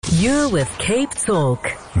You're with Cape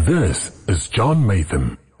Talk. This is John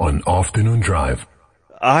Matham on Afternoon Drive.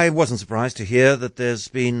 I wasn't surprised to hear that there's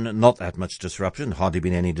been not that much disruption, hardly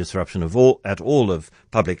been any disruption at all of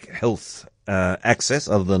public health access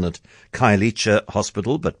other than at Khayelitsha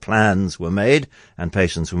Hospital, but plans were made and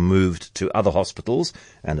patients were moved to other hospitals.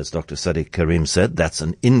 And as Dr. Sadiq Karim said, that's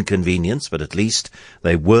an inconvenience, but at least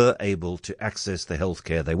they were able to access the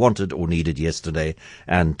healthcare they wanted or needed yesterday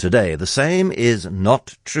and today. The same is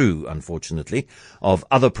not true, unfortunately, of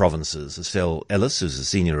other provinces. Estelle Ellis, who's a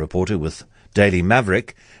senior reporter with Daily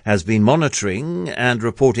Maverick, has been monitoring and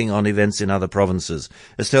reporting on events in other provinces.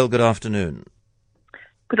 Estelle, good afternoon.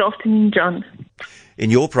 Good afternoon, John. In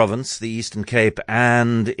your province, the Eastern Cape,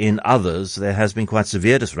 and in others, there has been quite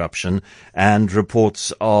severe disruption and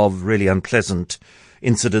reports of really unpleasant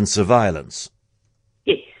incidents of violence.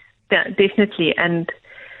 Yes, definitely. And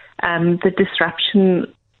the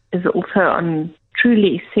disruption is also on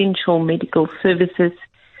truly essential medical services.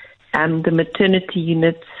 The maternity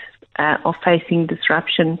units are facing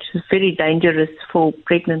disruption, which is very dangerous for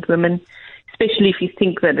pregnant women, especially if you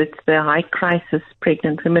think that it's the high crisis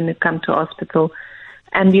pregnant women who come to hospital.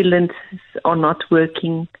 Ambulances are not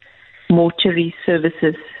working. Mortuary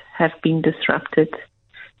services have been disrupted.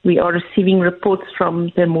 We are receiving reports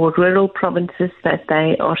from the more rural provinces that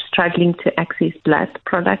they are struggling to access blood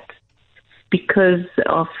products because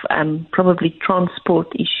of probably transport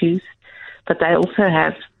issues, but they also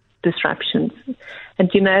have disruptions.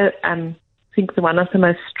 And I think one of the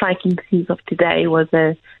most striking things of today was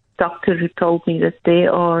a doctor who told me that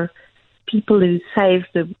there are people who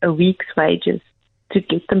saved a week's wages to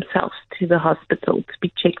get themselves to the hospital to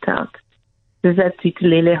be checked out. There's at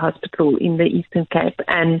Zitulele Hospital in the Eastern Cape,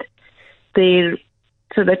 and they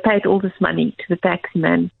paid all this money to the taxi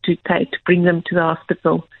man to bring them to the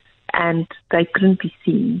hospital, and they couldn't be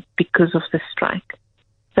seen because of the strike.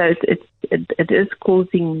 So it is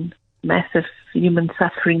causing massive human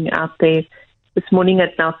suffering out there. This morning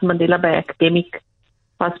at Nelson Mandela Bay Academic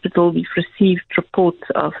Hospital, we've received reports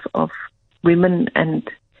of women and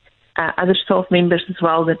other staff members as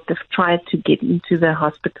well that have tried to get into the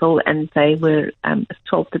hospital and they were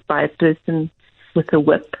assaulted by a person with a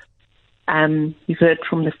whip. We've heard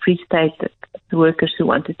from the Free State that the workers who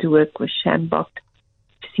wanted to work were shambocked.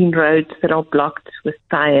 We've seen roads that are blocked with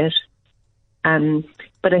tires.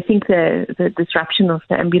 But I think the disruption of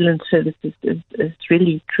the ambulance services is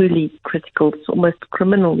really, truly critical. It's almost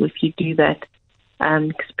criminal if you do that,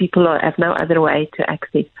 because people have no other way to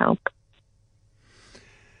access help.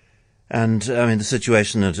 And the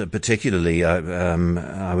situation, particularly,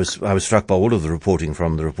 I was struck by all of the reporting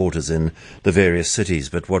from the reporters in the various cities.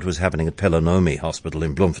 But what was happening at Pelonomi Hospital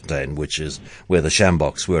in Bloemfontein, which is where the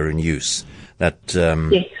shamboks were in use,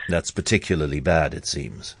 that's particularly bad, it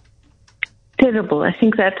seems. Terrible. I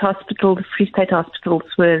think that hospital, the Free State hospitals,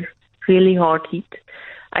 were really hard hit.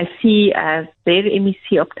 I see their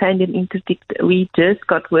MEC obtained an interdict. We just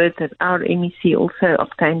got word that our MEC also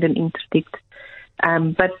obtained an interdict.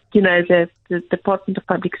 But, the Department of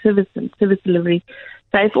Public Service and Service Delivery,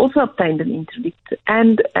 they've also obtained an interdict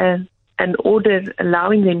and an order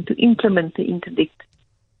allowing them to implement the interdict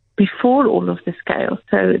before all of this chaos.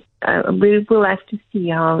 So we will have to see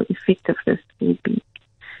how effective this will be.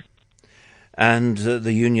 And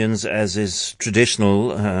the unions, as is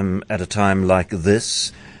traditional at a time like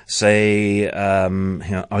this, say,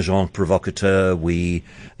 agent provocateur,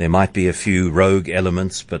 there might be a few rogue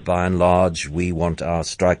elements, but by and large, we want our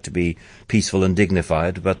strike to be peaceful and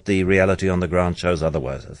dignified. But the reality on the ground shows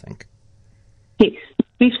otherwise, I think. Yes.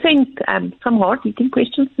 We've sent some hard-hitting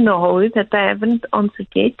questions to Nahoe that they haven't answered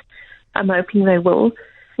yet. I'm hoping they will.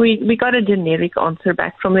 We got a generic answer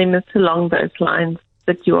back from them. It's along those lines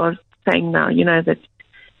that you are saying now, that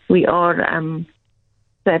we are,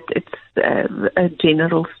 that it's a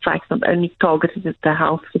general strike, not only targeted at the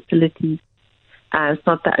health facilities, it's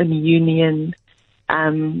not the only union,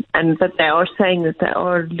 but they are saying that they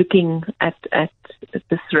are looking at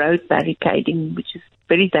this road barricading, which is a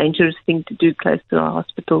very dangerous thing to do close to our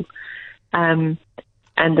hospital, and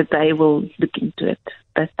that they will look into it.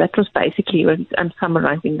 That was basically what I'm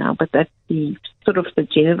summarizing now, but that's the sort of the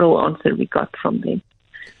general answer we got from them.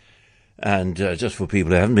 And just for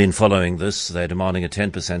people who haven't been following this, they're demanding a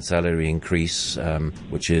 10% salary increase,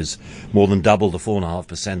 which is more than double the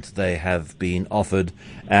 4.5% they have been offered.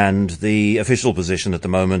 And the official position at the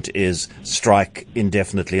moment is strike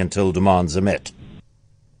indefinitely until demands are met.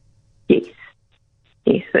 Yes,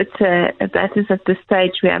 that is at this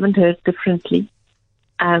stage. We haven't heard differently.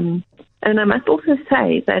 And I must also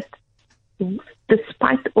say that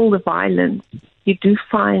despite all the violence, you do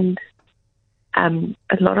find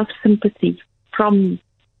a lot of sympathy from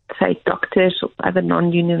say, doctors or other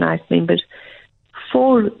non-unionized members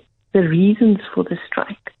for the reasons for the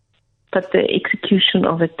strike. But the execution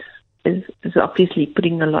of it is obviously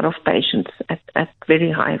putting a lot of patients at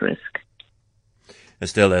very high risk.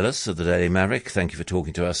 Estelle Ellis of the Daily Maverick, thank you for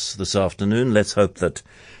talking to us this afternoon. Let's hope that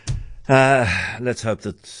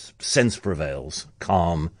sense prevails,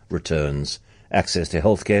 calm returns, access to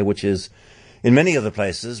healthcare, which is, in many other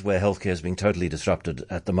places where healthcare is being totally disrupted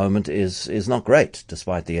at the moment, is not great,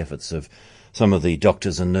 despite the efforts of some of the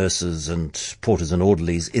doctors and nurses and porters and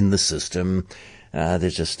orderlies in the system.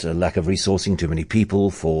 There's just a lack of resourcing, too many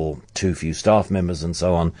people for too few staff members and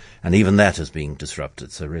so on, and even that is being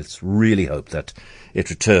disrupted. So let's really hope that it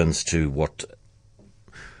returns to what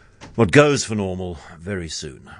goes for normal very soon.